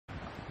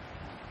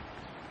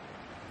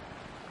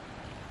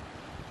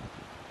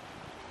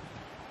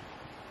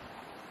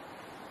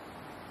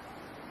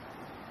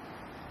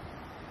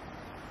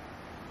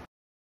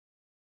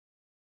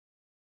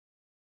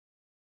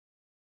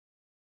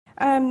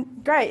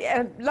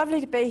Great,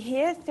 lovely to be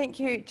here. Thank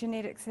you,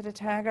 Genetics at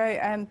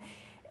Otago.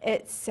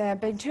 It's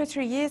been 2 or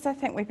 3 years, I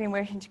think, we've been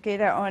working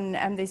together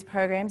on these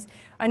programs.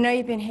 I know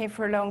you've been here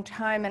for a long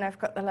time and I've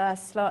got the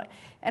last slot,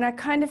 and I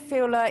kind of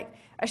feel like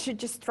I should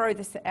just throw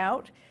this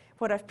out,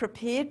 what I've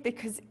prepared,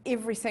 because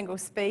every single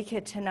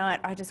speaker tonight,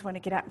 I just want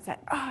to get up and say,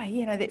 oh,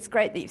 you know, that's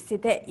great that you've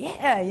said that.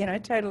 Yeah, you know,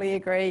 totally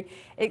agree,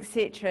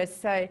 etc.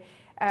 So,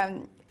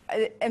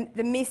 and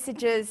the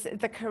messages,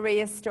 the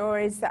career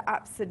stories, the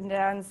ups and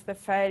downs, the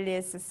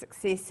failures, the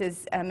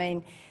successes, I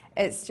mean,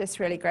 it's just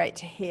really great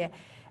to hear.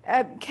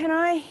 Can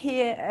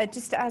I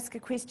just ask a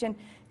question?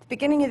 At the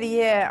beginning of the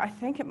year, I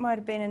think it might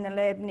have been in the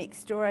lab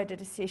next door, I did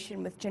a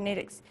session with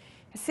genetics.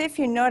 I see if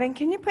you're nodding.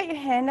 Can you put your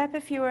hand up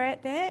if you were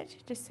at that?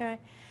 Just so.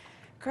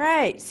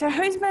 Great. So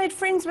who's made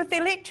friends with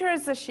their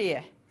lecturers this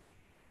year?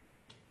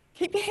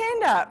 Keep your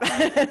hand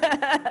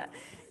up.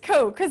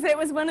 Cool, because that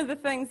was one of the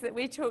things that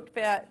we talked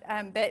about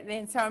back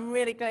then, so I'm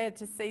really glad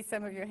to see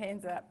some of your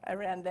hands up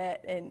around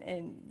that,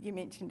 and you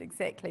mentioned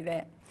exactly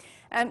that.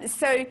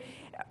 So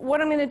what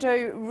I'm going to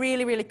do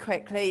really, really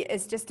quickly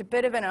is just a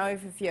bit of an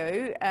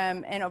overview,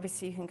 and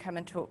obviously you can come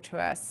and talk to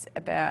us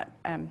about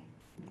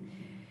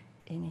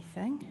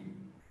anything.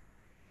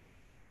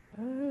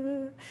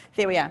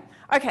 There we are.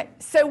 Okay,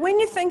 so when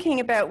you're thinking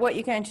about what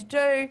you're going to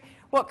do,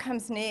 what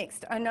comes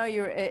next, I know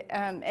you're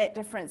at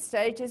different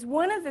stages.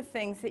 One of the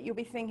things that you'll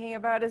be thinking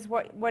about is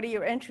what are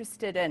you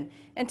interested in?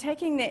 And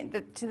taking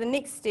that to the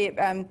next step,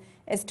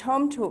 as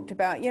Tom talked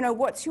about, you know,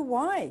 what's your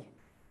why?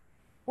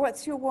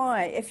 What's your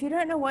why? If you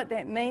don't know what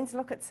that means,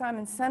 look at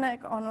Simon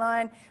Sinek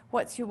online.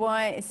 What's your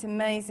why? It's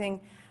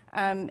amazing.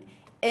 And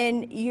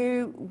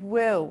you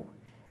will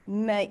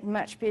make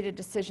much better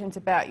decisions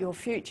about your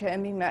future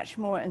and be much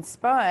more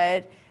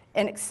inspired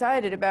and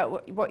excited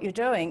about what you're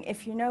doing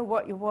if you know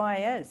what your why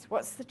is.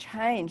 What's the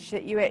change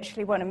that you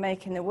actually want to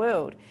make in the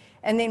world?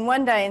 And then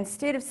one day,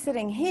 instead of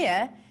sitting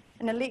here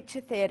in a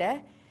lecture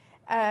theatre,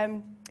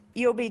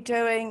 you'll be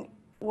doing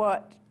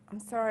what, I'm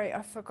sorry,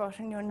 I've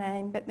forgotten your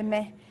name, but the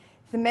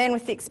man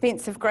with the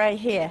expensive grey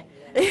hair.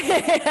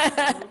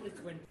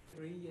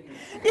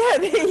 Yeah,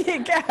 there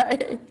you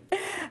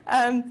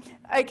go.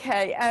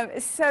 Okay,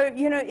 so,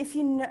 you know, if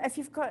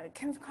you've got,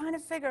 can kind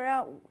of figure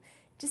out,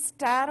 just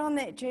start on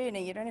that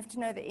journey. You don't have to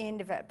know the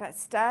end of it, but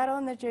start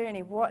on the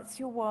journey. What's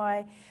your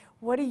why?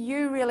 What are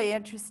you really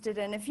interested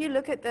in? If you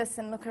look at this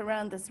and look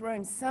around this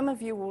room, some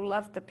of you will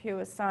love the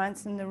pure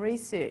science and the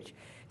research.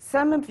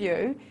 Some of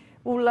you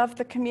will love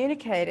the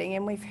communicating,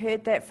 and we've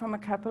heard that from a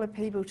couple of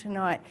people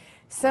tonight.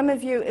 Some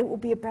of you, it will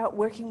be about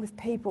working with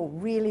people,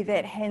 really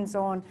that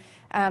hands-on,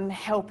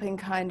 helping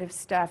kind of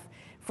stuff.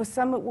 For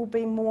some, it will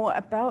be more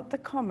about the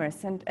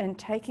commerce and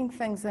taking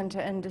things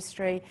into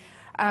industry.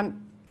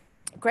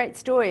 Great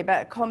story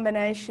about a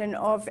combination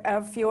of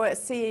your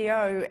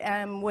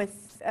CEO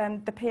with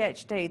the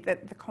PhD,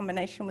 the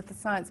combination with the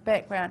science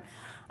background,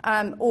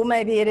 or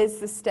maybe it is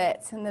the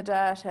stats and the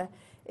data,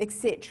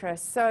 etc.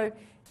 So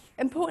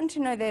important to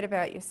know that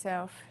about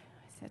yourself.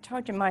 So I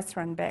told you mice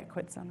run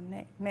backwards on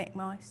a Mac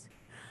mice.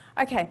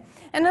 Okay,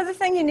 another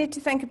thing you need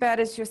to think about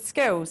is your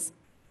skills.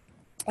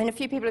 And a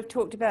few people have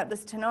talked about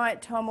this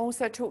tonight. Tom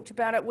also talked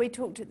about it. We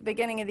talked at the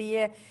beginning of the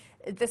year.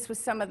 This was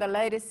some of the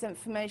latest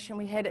information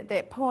we had at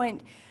that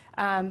point,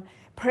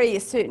 pre a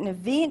certain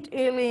event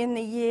early in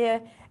the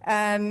year,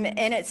 and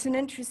it's an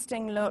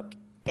interesting look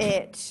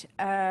at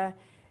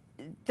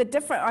the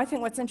different. I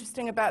think what's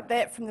interesting about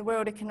that from the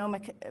World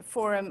Economic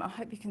Forum, I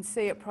hope you can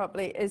see it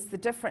properly, is the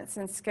difference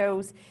in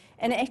skills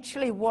and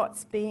actually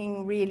what's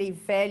being really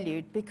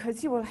valued,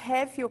 because you will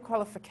have your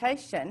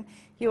qualification,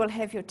 you will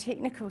have your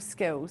technical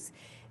skills,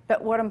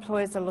 but what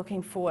employers are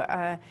looking for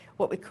are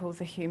what we call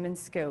the human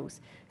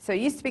skills. So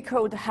it used to be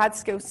called the hard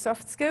skills,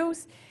 soft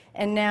skills,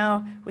 and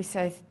now we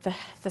say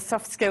the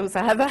soft skills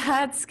are the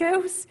hard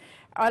skills.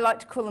 I like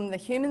to call them the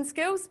human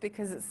skills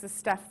because it's the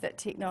stuff that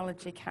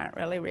technology can't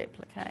really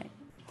replicate.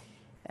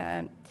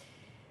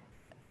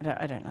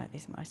 I don't like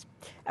these mice.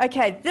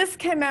 Okay, this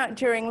came out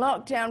during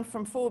lockdown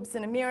from Forbes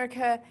in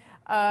America,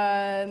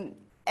 and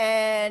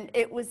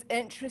it was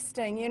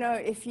interesting. You know,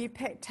 if you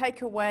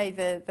take away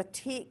the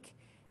tech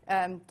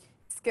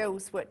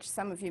skills, which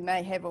some of you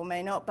may have or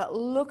may not, but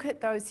look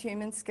at those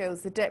human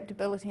skills,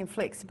 adaptability and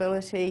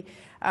flexibility,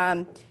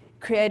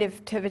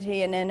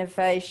 creativity and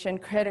innovation,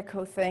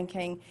 critical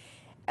thinking.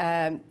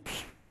 Isn't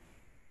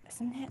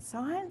that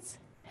science?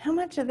 How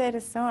much of that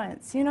is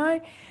science, you know?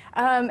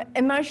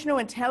 Emotional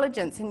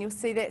intelligence, and you'll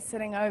see that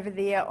sitting over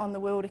there on the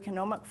World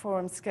Economic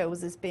Forum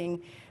skills as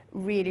being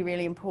really,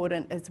 really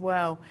important as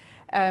well.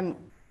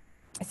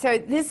 So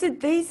these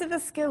are the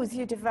skills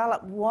you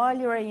develop while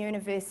you're at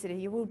university.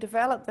 You will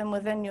develop them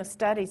within your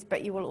studies,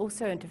 but you will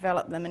also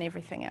develop them in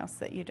everything else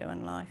that you do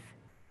in life.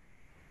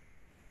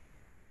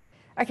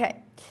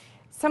 Okay,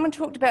 someone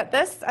talked about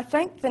this. I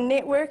think the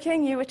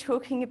networking, you were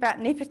talking about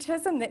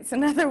nepotism, that's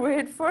another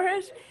word for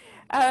it.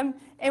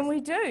 And we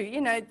do,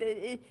 you know,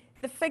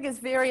 the figures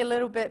vary a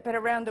little bit, but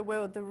around the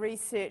world the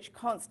research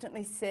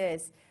constantly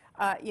says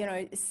you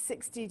know,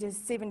 60 to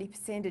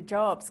 70% of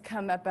jobs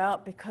come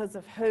about because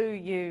of who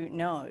you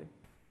know.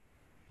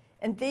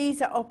 And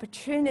these are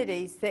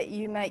opportunities that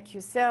you make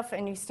yourself,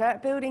 and you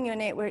start building your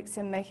networks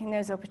and making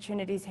those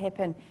opportunities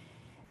happen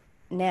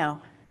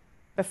now,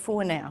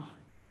 before now.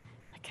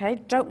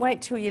 Okay, don't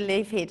wait till you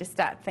leave here to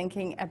start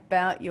thinking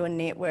about your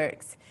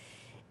networks.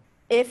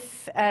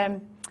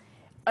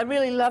 I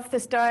really love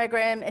this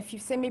diagram. If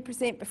you've seen me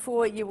present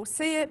before, you will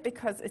see it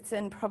because it's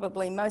in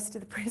probably most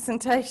of the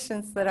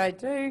presentations that I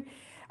do.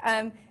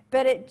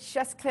 But it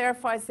just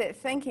clarifies that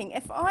thinking.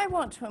 If I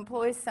want to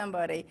employ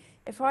somebody,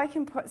 if I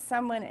can put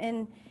someone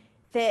in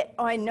that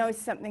I know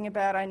something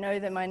about, I know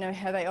them, I know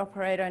how they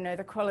operate, I know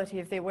the quality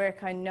of their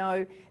work, I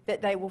know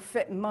that they will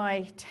fit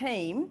my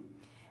team.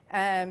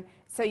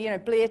 So, you know,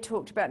 Blair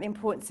talked about the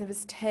importance of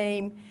his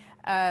team.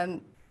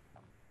 Who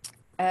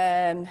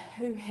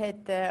had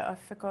I've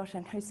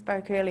forgotten, who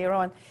spoke earlier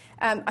on.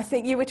 I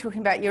think you were talking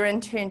about your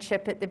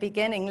internship at the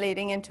beginning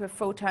leading into a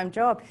full-time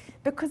job,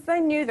 because they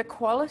knew the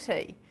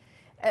quality.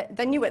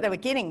 They knew what they were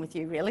getting with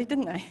you, really,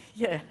 didn't they?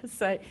 Yeah.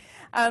 So,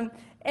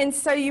 and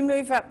so you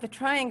move up the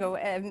triangle.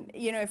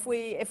 You know, if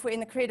we're in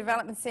the Career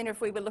Development Centre,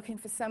 if we were looking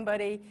for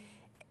somebody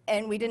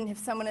and we didn't have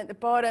someone at the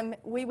bottom,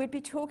 we would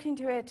be talking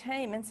to our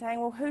team and saying,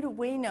 well, who do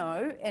we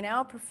know in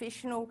our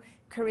professional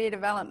career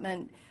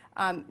development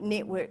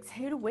networks?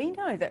 Who do we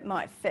know that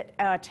might fit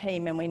our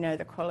team, and we know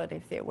the quality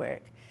of their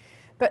work,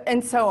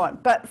 and so on.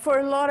 But for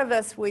a lot of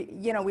us, we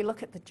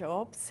look at the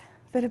jobs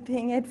that are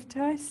being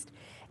advertised,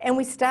 and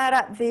we start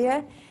up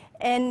there,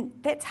 and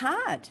that's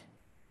hard.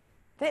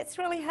 That's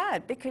really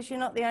hard, because you're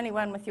not the only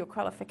one with your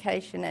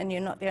qualification, and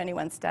you're not the only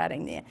one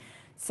starting there.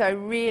 So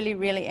really,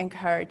 really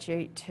encourage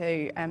you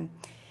to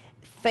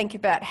think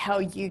about how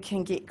you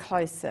can get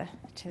closer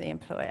to the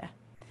employer.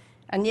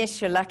 And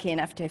yes, you're lucky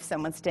enough to have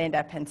someone stand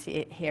up and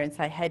here and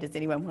say, hey, does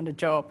anyone want a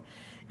job?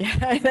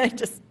 Yeah, that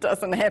just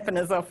doesn't happen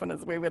as often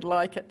as we would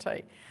like it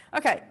to.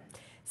 Okay,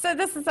 so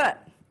this is it.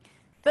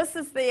 This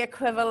is the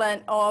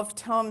equivalent of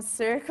Tom's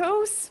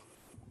circles.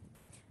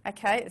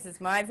 Okay, this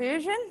is my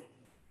version.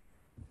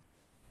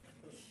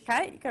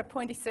 Okay, you've got a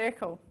pointy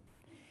circle.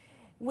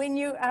 When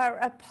you are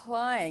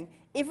applying,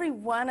 every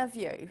one of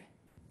you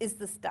is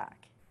the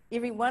stack.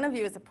 Every one of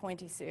you is a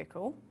pointy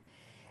circle.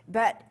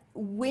 But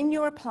when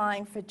you're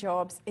applying for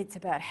jobs, it's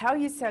about how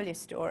you sell your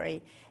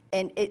story,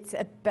 and it's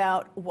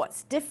about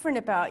what's different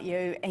about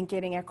you and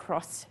getting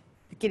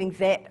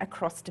that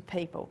across to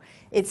people.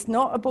 It's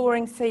not a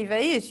boring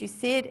CV, as you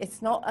said.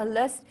 It's not a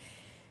list.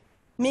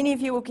 Many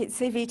of you will get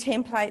CV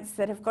templates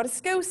that have got a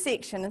skills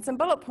section and some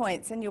bullet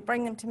points, and you'll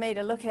bring them to me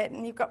to look at,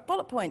 and you've got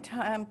bullet point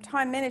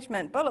time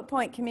management, bullet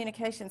point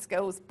communication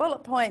skills,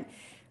 bullet point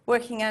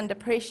working under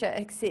pressure,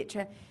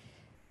 etc.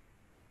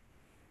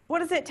 What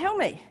does that tell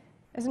me?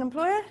 As an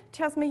employer, it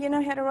tells me you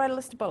know how to write a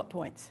list of bullet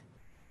points.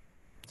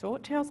 That's all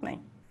it tells me.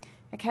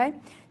 Okay?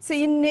 So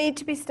you need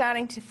to be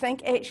starting to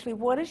think, actually,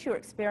 what is your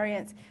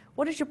experience?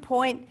 What is your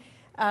point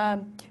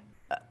of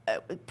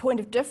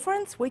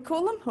difference, we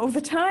call them all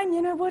the time?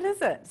 You know, what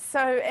is it? So,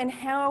 and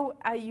how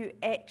are you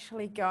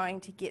actually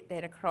going to get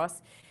that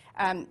across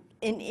in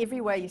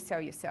every way you sell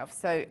yourself?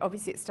 So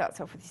obviously it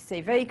starts off with your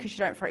CV, because you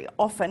don't very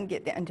often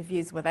get the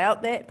interviews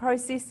without that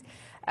process,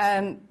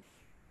 and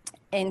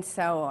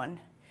so on.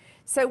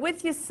 So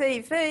with your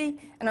CV,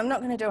 and I'm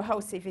not going to do a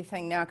whole CV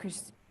thing now,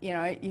 because, you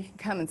know, you can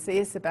come and see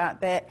us about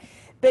that.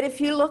 But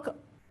if you look,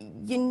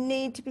 you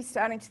need to be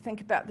starting to think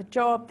about the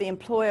job, the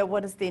employer,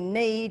 what is their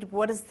need,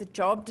 what is the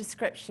job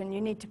description. You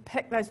need to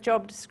pick those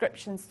job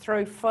descriptions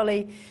through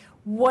fully.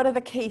 What are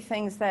the key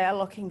things they are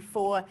looking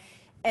for?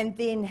 And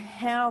then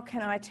how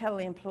can I tell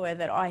the employer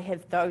that I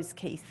have those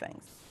key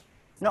things?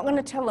 I'm not going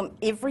to tell them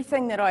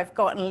everything that I've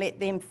got and let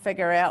them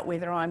figure out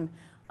whether I'm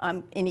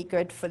any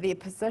good for their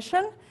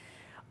position.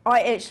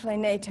 I actually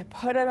need to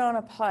put it on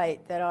a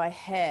plate that I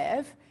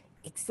have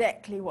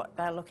exactly what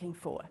they're looking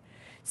for.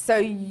 So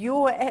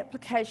your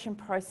application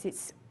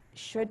process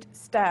should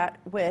start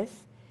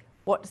with,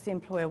 what does the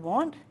employer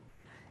want?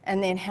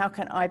 And then how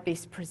can I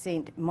best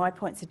present my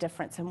points of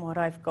difference and what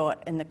I've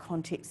got in the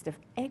context of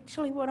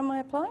actually what am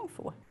I applying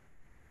for?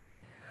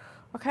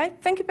 Okay,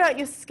 think about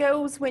your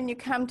skills when you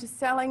come to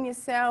selling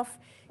yourself.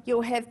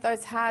 You'll have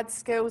those hard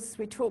skills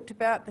we talked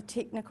about, the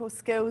technical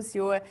skills,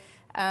 your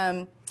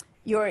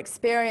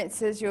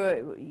experiences,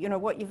 you know,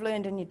 what you've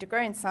learned in your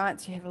degree in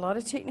science. You have a lot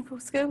of technical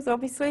skills,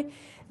 obviously,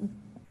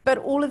 but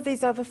all of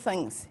these other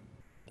things,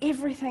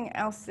 everything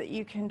else that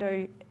you can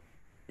do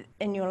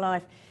in your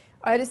life.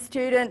 I had a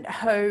student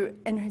who,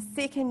 in her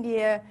second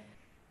year,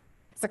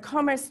 is a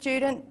commerce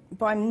student,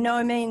 by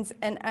no means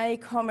an A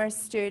commerce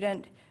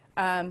student,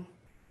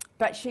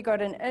 but she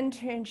got an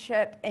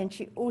internship, and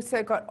she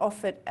also got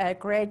offered a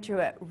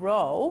graduate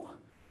role.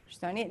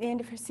 She's only at the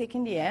end of her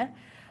second year,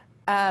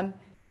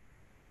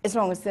 as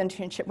long as the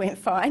internship went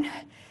fine,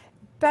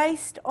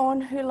 based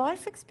on her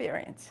life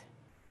experience,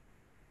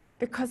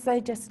 because they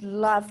just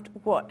loved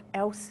what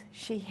else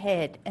she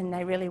had, and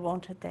they really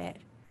wanted that.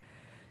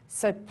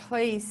 So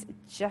please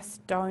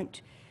just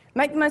don't,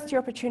 make the most of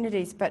your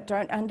opportunities, but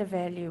don't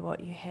undervalue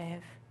what you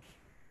have.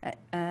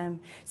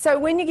 So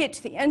when you get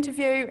to the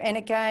interview, and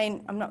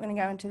again, I'm not going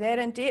to go into that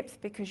in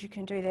depth because you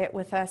can do that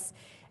with us,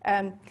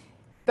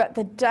 But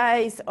the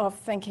days of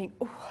thinking,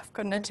 oh, I've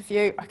got an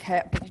interview, okay,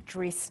 I better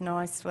dress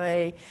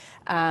nicely,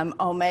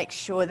 I'll make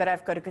sure that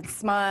I've got a good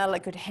smile, a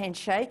good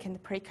handshake in the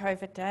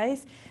pre-COVID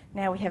days.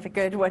 Now we have a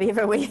good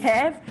whatever we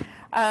have.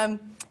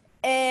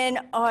 And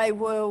I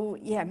will,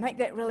 make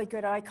that really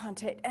good eye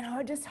contact. And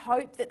I just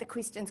hope that the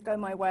questions go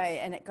my way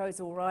and it goes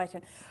all right.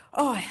 And,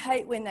 I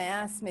hate when they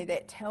ask me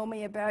that tell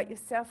me about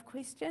yourself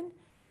question.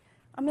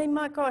 I mean,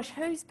 my gosh,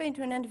 who's been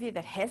to an interview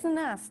that hasn't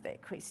asked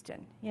that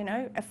question,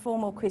 a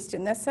formal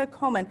question? They're so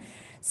common.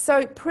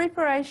 So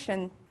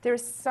preparation, there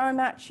is so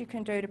much you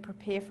can do to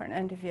prepare for an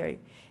interview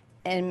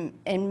and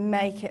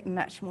make it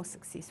much more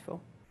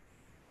successful.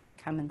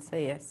 Come and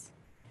see us.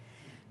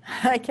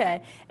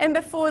 Okay, and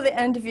before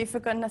the interview, for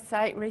goodness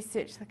sake,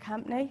 research the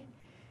company.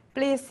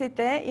 Blair said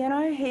that,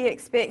 he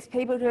expects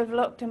people to have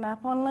looked him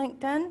up on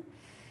LinkedIn.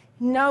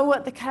 Know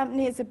what the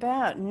company is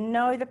about.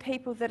 Know the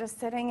people that are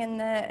sitting in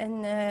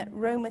the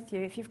room with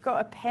you. If you've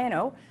got a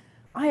panel,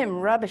 I am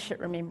rubbish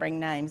at remembering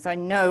names. I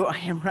know I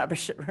am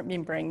rubbish at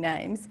remembering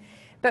names.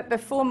 But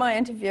before my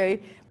interview,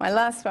 my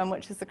last one,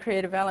 which is the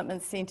Career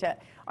Development Centre,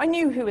 I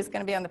knew who was going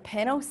to be on the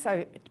panel,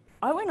 so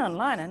I went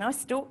online and I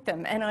stalked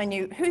them and I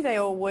knew who they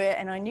all were,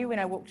 and I knew when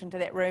I walked into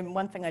that room,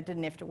 one thing I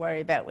didn't have to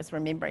worry about was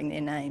remembering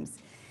their names.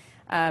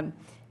 And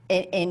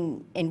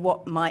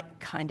what might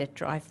kind of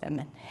drive them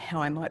and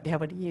how I might be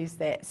able to use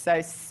that.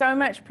 So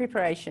much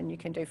preparation you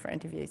can do for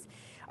interviews.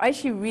 I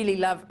actually really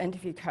love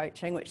interview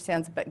coaching, which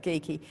sounds a bit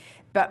geeky,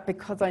 but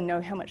because I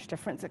know how much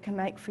difference it can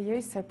make for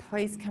you, so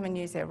please come and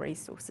use our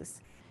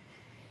resources.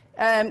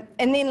 And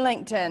then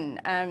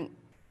LinkedIn.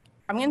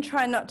 I'm going to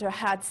try not to do a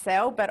hard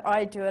sell, but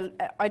I do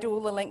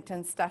all the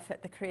LinkedIn stuff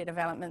at the Career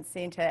Development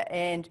Centre,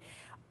 and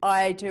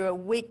I do a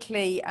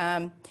weekly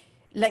LinkedIn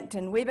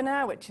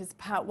webinar, which is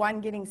part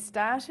 1, getting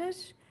started.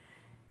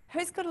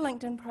 Who's got a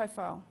LinkedIn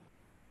profile?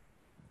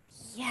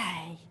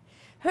 Yay.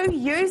 Who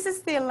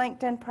uses their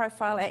LinkedIn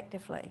profile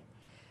actively?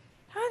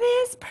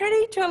 Oh, that's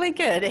pretty jolly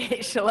good,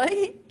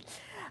 actually.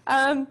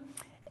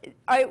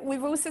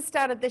 We've also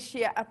started this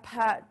year a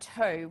part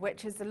 2,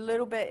 which is a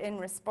little bit in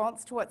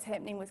response to what's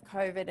happening with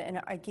COVID,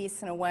 and I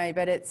guess in a way,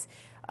 but it's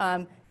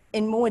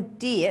in more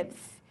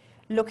depth,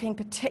 looking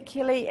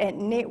particularly at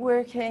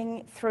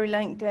networking through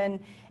LinkedIn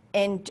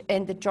and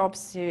the job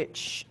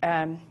search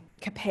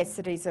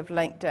capacities of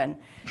LinkedIn.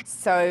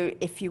 So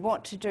if you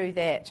want to do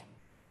that,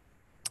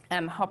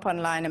 hop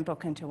online and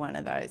book into one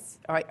of those.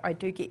 I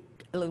do get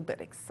a little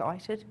bit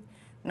excited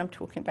when I'm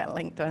talking about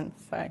LinkedIn,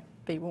 so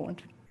be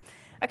warned.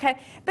 Okay,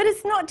 but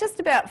it's not just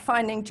about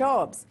finding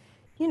jobs.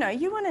 You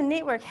want a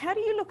network. How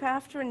do you look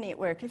after a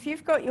network? If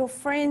you've got your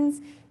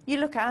friends, you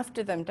look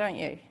after them, don't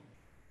you?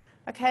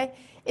 Okay,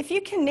 if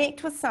you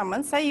connect with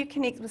someone, say you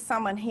connect with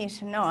someone here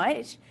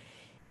tonight,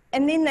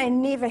 and then they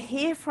never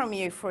hear from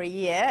you for a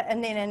year,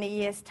 and then in a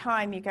year's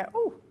time you go,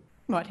 oh,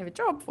 you might have a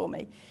job for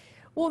me.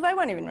 Well, they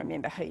won't even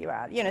remember who you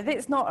are.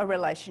 That's not a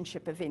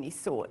relationship of any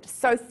sort.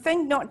 So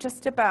think not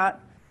just about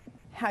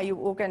how you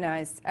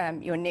organise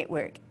your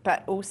network,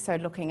 but also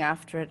looking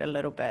after it a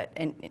little bit,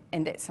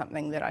 and that's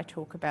something that I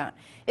talk about.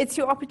 It's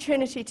your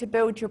opportunity to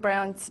build your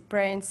brand,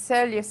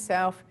 sell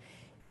yourself.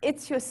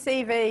 It's your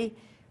CV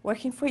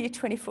working for you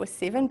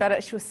 24/7, but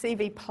it's your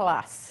CV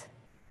plus.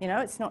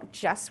 It's not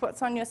just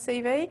what's on your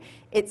CV,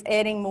 it's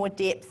adding more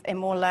depth and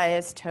more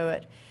layers to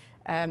it.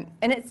 And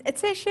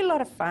it's actually a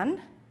lot of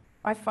fun,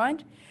 I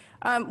find.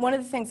 One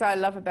of the things I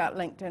love about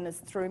LinkedIn is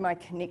through my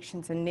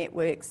connections and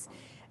networks,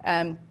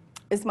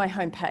 is my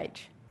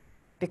homepage,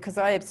 because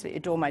I absolutely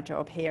adore my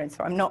job here, and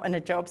so I'm not in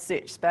a job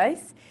search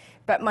space,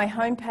 but my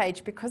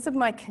homepage, because of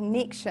my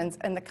connections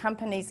and the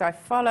companies I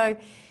follow,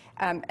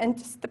 and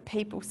just the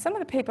people, some of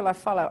the people I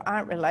follow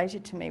aren't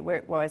related to me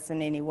work-wise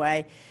in any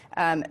way,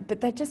 but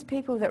they're just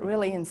people that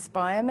really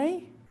inspire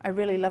me. I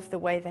really love the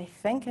way they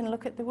think and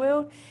look at the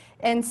world,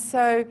 and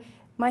so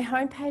my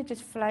homepage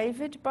is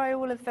flavoured by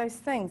all of those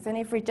things, and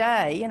every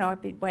day,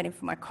 I'd be waiting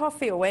for my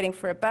coffee or waiting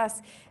for a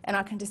bus, and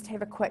I can just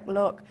have a quick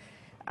look.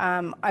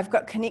 I've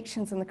got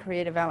connections in the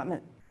career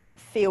development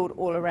field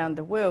all around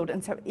the world,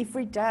 and so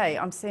every day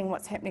I'm seeing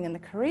what's happening in the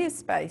career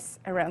space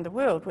around the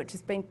world, which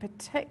has been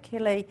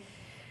particularly,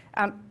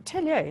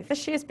 tell you,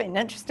 this year's been an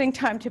interesting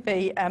time to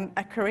be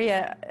a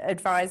career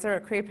advisor,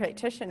 a career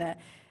practitioner,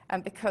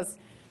 because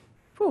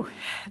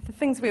the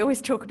things we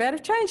always talk about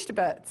have changed a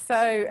bit.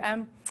 So,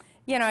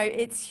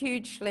 it's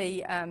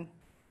hugely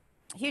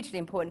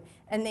important,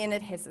 and then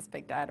it has this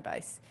big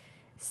database.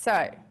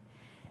 So,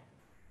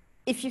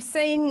 if you've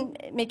seen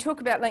me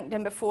talk about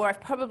LinkedIn before, I've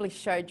probably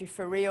showed you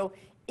for real.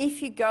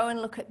 If you go and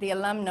look at the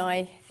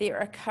alumni, there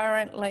are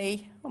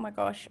currently,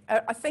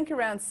 I think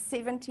around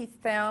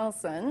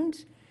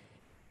 70,000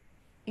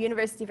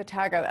 University of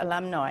Otago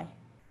alumni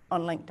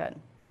on LinkedIn.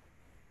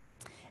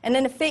 And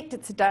in effect,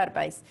 it's a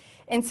database.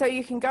 And so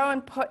you can go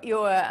and put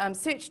your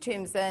search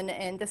terms in,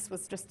 and this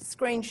was just a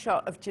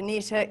screenshot of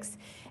genetics,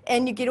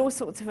 and you get all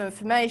sorts of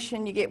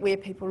information. You get where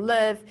people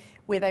live,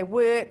 where they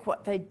work,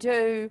 what they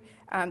do,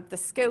 the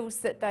skills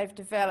that they've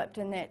developed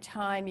in that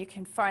time. You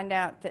can find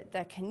out that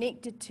they're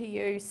connected to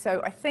you.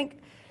 So I think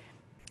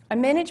I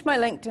manage my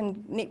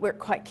LinkedIn network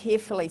quite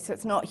carefully, so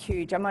it's not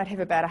huge. I might have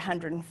about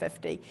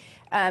 150.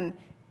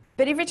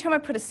 But every time I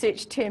put a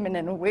search term in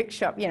a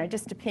workshop, you know,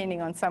 just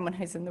depending on someone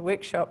who's in the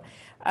workshop,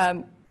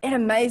 it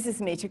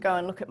amazes me to go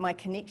and look at my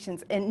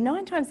connections. And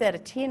 9 times out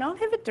of 10, I'll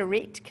have a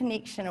direct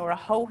connection or a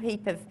whole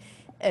heap of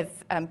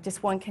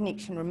just one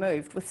connection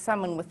removed with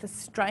someone with the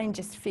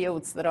strangest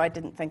fields that I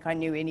didn't think I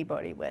knew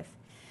anybody with.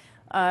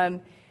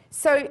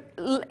 So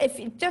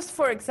if, just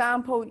for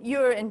example,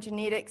 you're in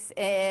genetics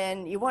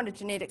and you want a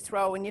genetics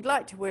role and you'd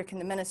like to work in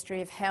the Ministry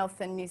of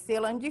Health in New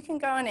Zealand, you can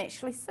go and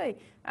actually see,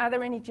 are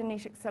there any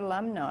genetics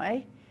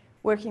alumni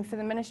working for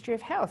the Ministry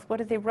of Health?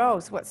 What are their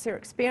roles? What's their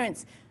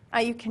experience?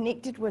 Are you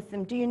connected with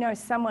them? Do you know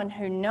someone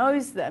who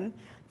knows them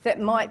that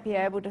might be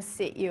able to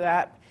set you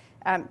up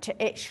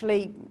to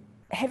actually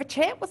have a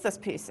chat with this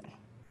person?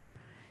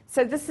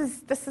 So this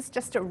is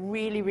just a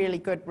really, really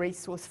good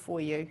resource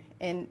for you.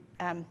 And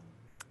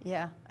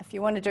yeah, if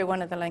you want to do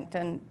one of the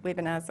LinkedIn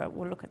webinars,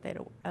 we'll look at that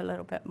a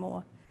little bit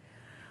more.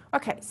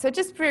 Okay, so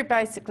just very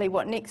basically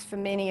what next for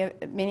many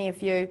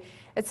of you,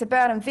 it's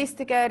about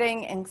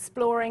investigating,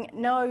 exploring,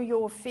 know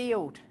your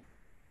field.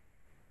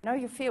 Know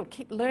your field,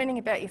 keep learning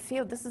about your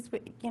field. This is where,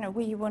 you know,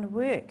 where you want to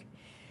work.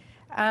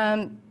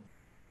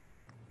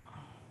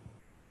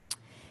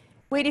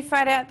 Where do you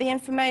find out the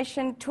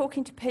information?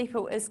 Talking to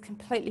people is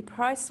completely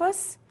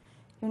priceless.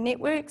 Your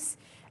networks.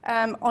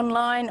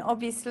 Online,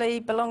 obviously,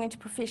 belonging to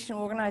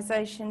professional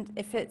organisations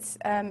if it's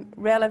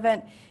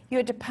relevant.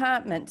 Your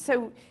department.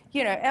 So,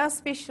 you know, our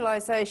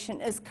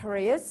specialisation is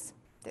careers.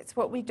 That's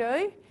what we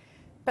do.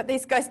 But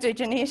these guys do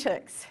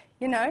genetics,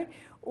 you know,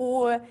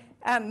 or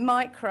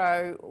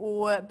micro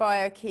or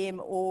biochem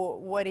or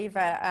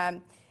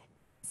whatever.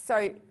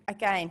 So,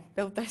 again,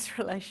 build those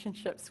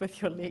relationships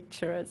with your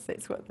lecturers.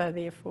 That's what they're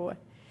there for.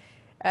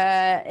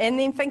 And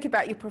then think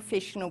about your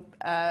professional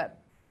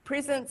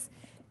presence.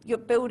 You're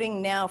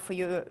building now for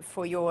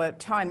your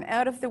time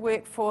out of the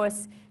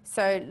workforce.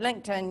 So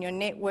LinkedIn, your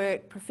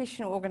network,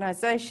 professional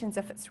organisations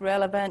if it's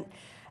relevant.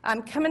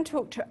 Come and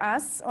talk to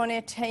us. On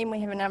our team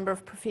we have a number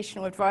of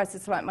professional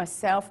advisors like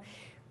myself.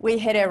 We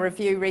had our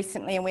review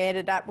recently and we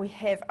added up, we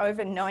have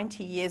over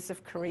 90 years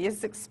of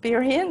careers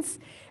experience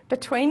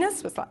between us.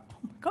 It was like, oh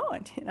my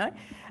God, you know.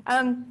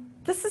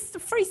 This is a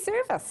free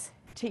service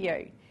to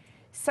you.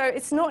 So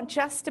it's not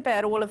just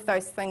about all of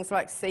those things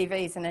like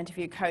CVs and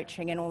interview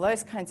coaching and all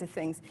those kinds of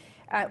things.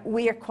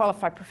 We are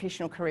qualified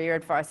professional career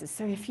advisors.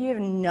 So if you have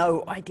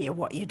no idea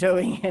what you're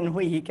doing and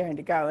where you're going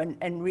to go,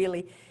 and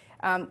really,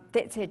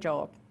 that's our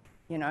job,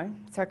 you know.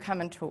 So come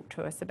and talk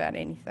to us about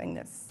anything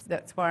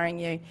that's worrying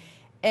you.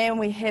 And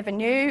we have a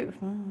new,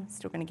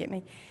 still going to get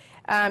me.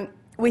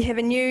 We have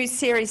a new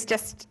series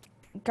just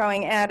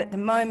going out at the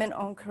moment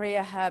on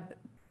Career Hub,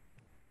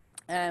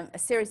 a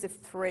series of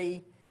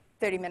 3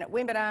 30-minute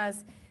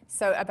webinars,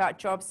 so about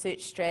job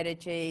search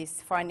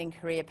strategies, finding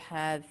career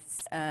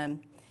paths,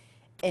 and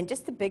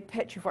just the big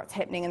picture of what's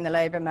happening in the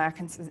labour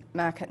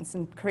market and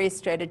some career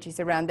strategies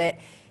around that,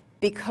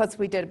 because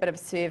we did a bit of a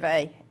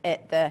survey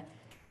at the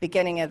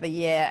beginning of the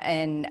year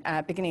and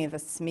beginning of the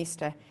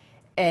semester,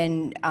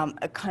 and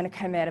it kind of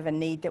came out of a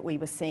need that we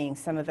were seeing,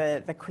 some of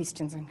the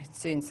questions and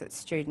concerns that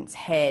students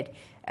had.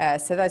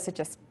 So those are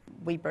just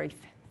we brief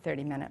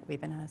 30-minute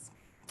webinars.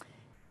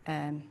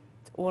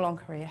 It's all on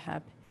Career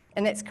Hub.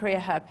 And that's Career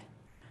Hub.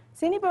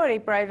 Is anybody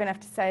brave enough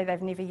to say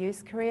they've never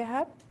used Career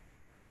Hub?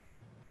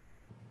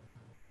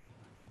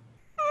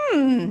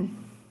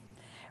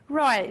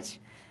 Right.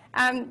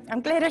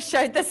 I'm glad I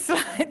showed this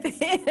slide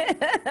there.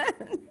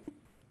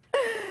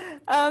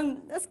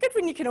 It's good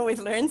when you can always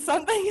learn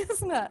something,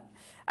 isn't it?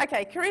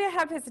 Okay, Career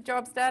Hub has a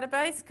jobs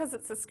database. Because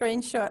it's a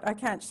screenshot, I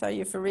can't show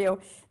you for real.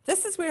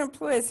 This is where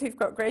employers who've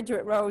got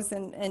graduate roles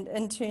and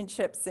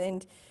internships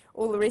and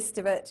all the rest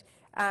of it,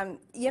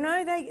 you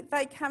know,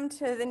 they come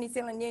to the New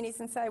Zealand unis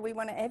and say, we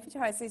want to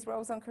advertise these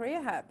roles on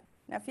Career Hub.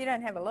 Now, if you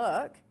don't have a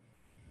look,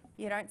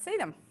 you don't see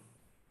them.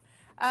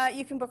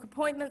 You can book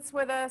appointments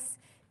with us.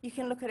 You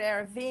can look at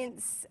our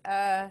events.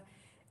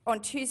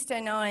 On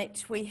Tuesday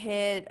night, we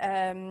had,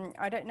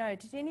 I don't know,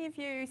 did any of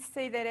you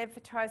see that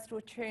advertised or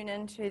tune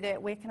into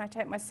that Where Can I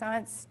Take My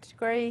Science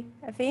Degree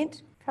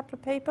event? A couple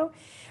of people.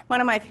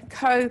 One of my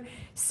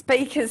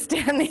co-speakers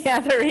down the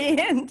other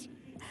end.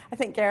 I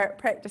think Garrett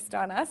practiced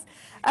on us.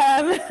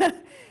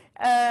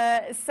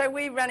 So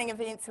we're running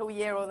events all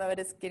year, although it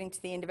is getting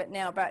to the end of it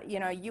now. But you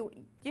know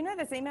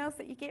those emails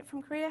that you get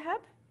from Career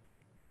Hub?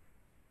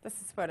 This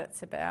is what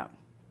it's about.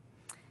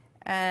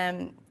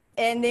 And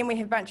then we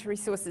have a bunch of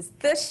resources.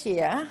 This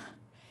year,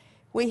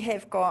 we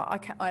have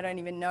got, I don't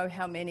even know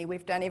how many.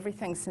 We've done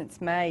everything since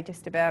May,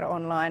 just about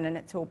online, and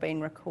it's all been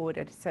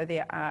recorded. So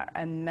there are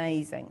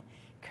amazing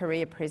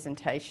career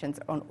presentations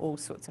on all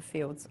sorts of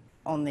fields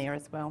on there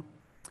as well.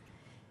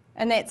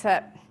 And that's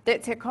it.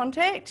 That's our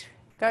contact.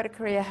 Go to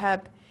Career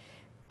Hub,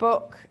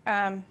 book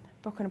an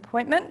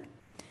appointment,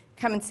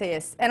 come and see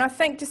us. And I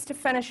think just to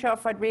finish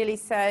off, I'd really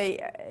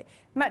say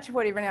much of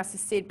what everyone else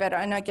has said, but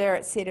I know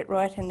Garrett said it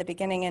right in the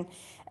beginning.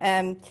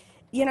 And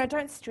you know,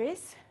 don't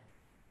stress.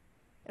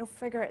 It'll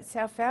figure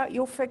itself out.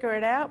 You'll figure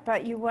it out,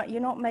 but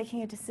you're not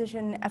making a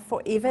decision, a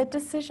forever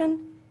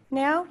decision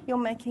now. You're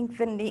making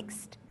the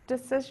next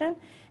decision.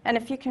 And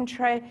if you can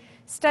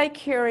stay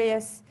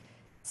curious,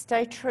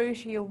 stay true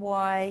to your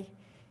why,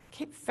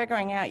 keep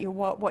figuring out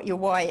what your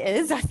why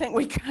is. I think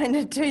we kind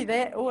of do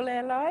that all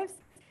our lives.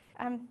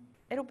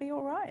 It'll be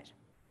all right.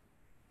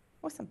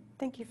 Awesome.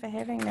 Thank you for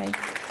having me.